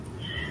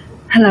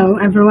Hello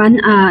everyone,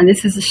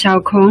 this is 小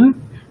孔。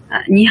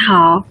你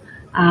好，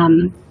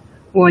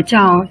我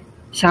叫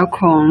小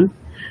孔。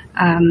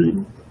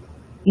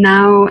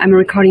Now I'm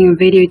recording a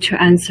video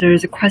to answer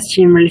the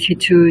question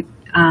related to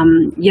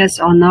yes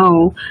or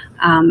no,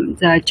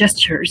 the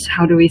gestures.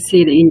 How do we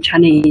see it in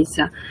Chinese?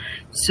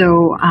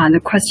 So the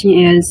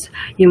question is,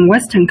 in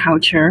Western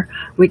culture,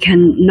 we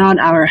can nod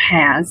our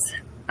heads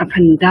up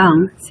and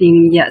down,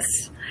 saying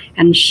yes,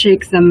 and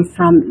shake them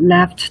from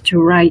left to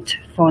right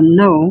for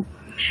no.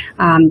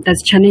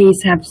 Does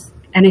Chinese have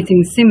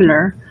anything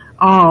similar,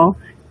 or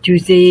do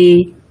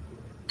they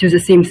do the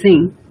same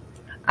thing?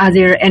 Are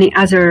there any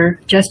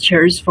other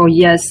gestures for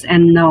yes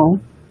and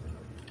no?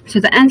 So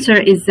the answer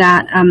is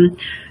that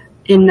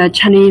in the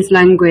Chinese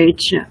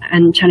language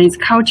and Chinese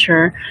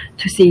culture,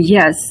 to say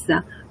yes,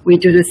 we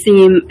do the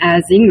same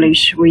as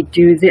English. We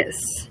do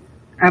this,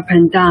 up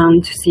and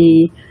down to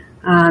say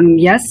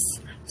yes.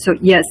 So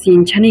yes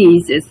in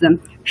Chinese is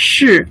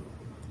是.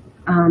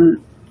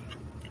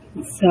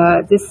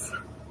 So this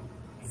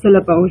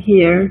syllable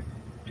here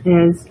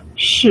is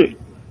是,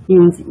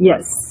 means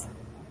yes.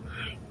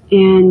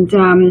 And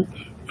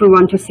if we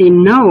want to say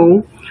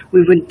no,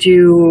 we would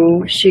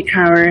do shake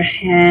our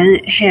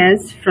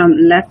heads from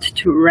left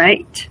to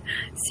right,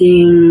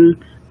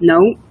 saying no,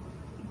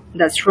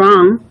 that's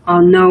wrong,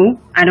 or no,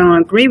 I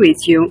don't agree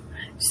with you.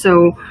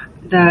 So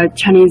the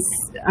Chinese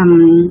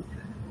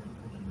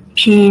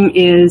pinyin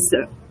is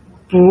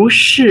不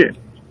是,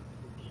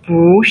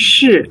 不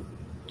是.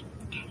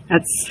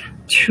 That's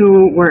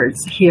two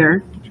words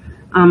here.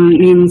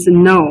 Means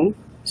no.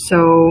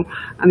 So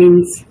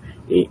means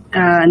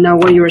no,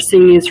 what you're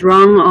saying is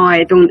wrong, or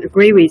I don't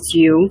agree with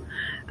you.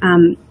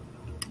 And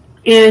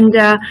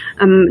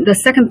the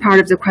second part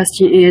of the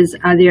question is,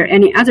 are there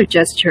any other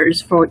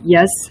gestures for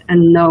yes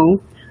and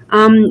no?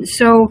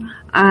 So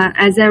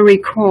as I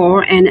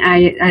recall, and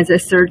as I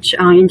search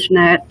on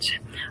internet,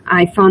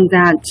 I found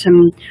that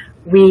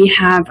we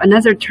have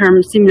another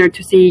term similar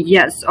to say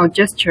yes, or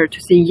gesture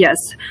to say yes,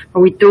 but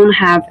we don't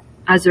have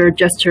other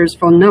gestures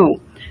for no.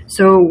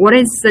 So what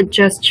is the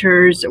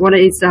gestures, what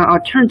is the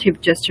alternative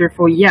gesture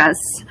for yes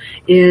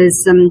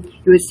is you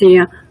would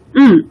say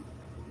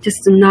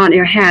just nod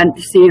your head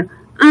to say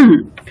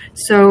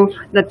So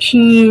the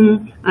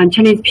pinyin,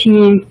 Chinese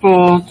pinyin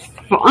for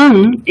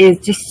is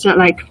just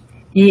like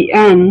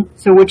en,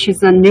 so which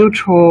is a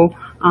neutral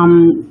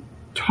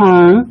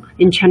tone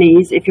in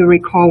Chinese. If you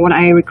recall what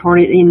I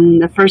recorded in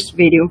the first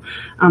video,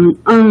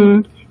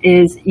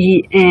 is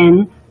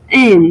en,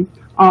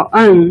 or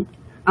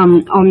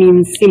all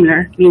means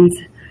similar, means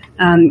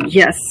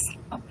yes.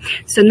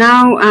 So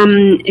now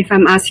if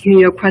I'm asking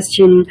you a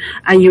question,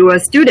 are you a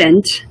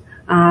student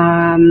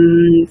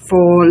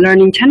for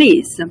learning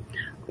Chinese?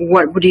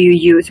 What would you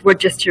use? What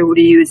gesture would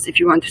you use if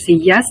you want to say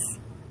yes?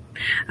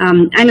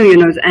 I know you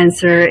know the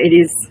answer. It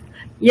is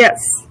yes.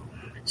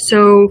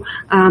 So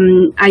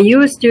are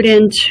you a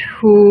student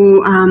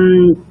who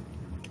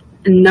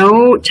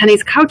know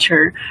Chinese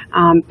culture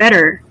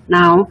better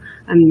now?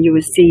 You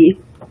will see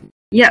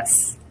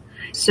yes.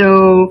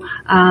 So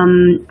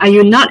are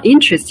you not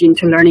interested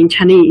in learning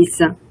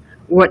Chinese?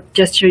 What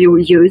gesture you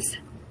will use?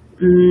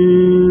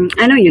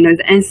 I know you know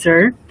the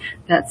answer.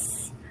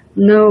 That's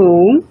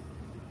no.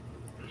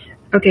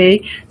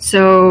 Okay,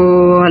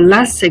 so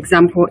last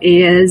example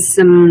is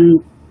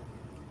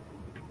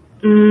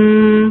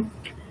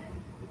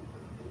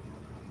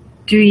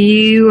do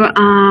you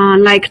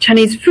like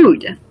Chinese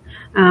food?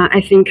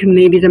 I think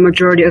maybe the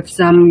majority of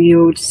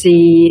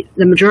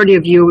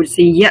you would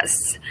say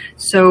yes.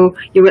 So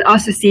you would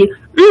also see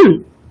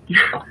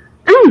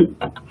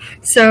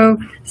So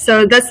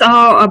that's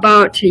all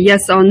about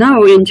yes or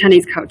no in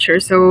Chinese culture.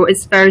 So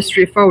it's very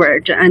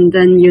straightforward. And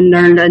then you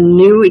learned a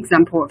new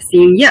example of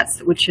saying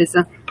yes, which is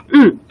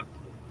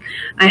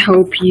I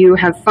hope you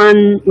have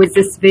fun with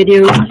this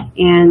video,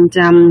 and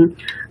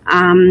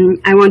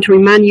I want to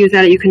remind you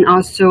that you can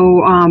also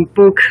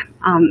book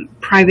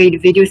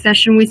private video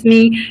session with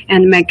me,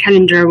 and my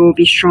calendar will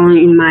be shown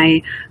in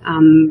my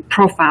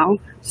profile.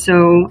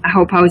 So I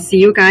hope I will see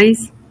you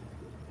guys.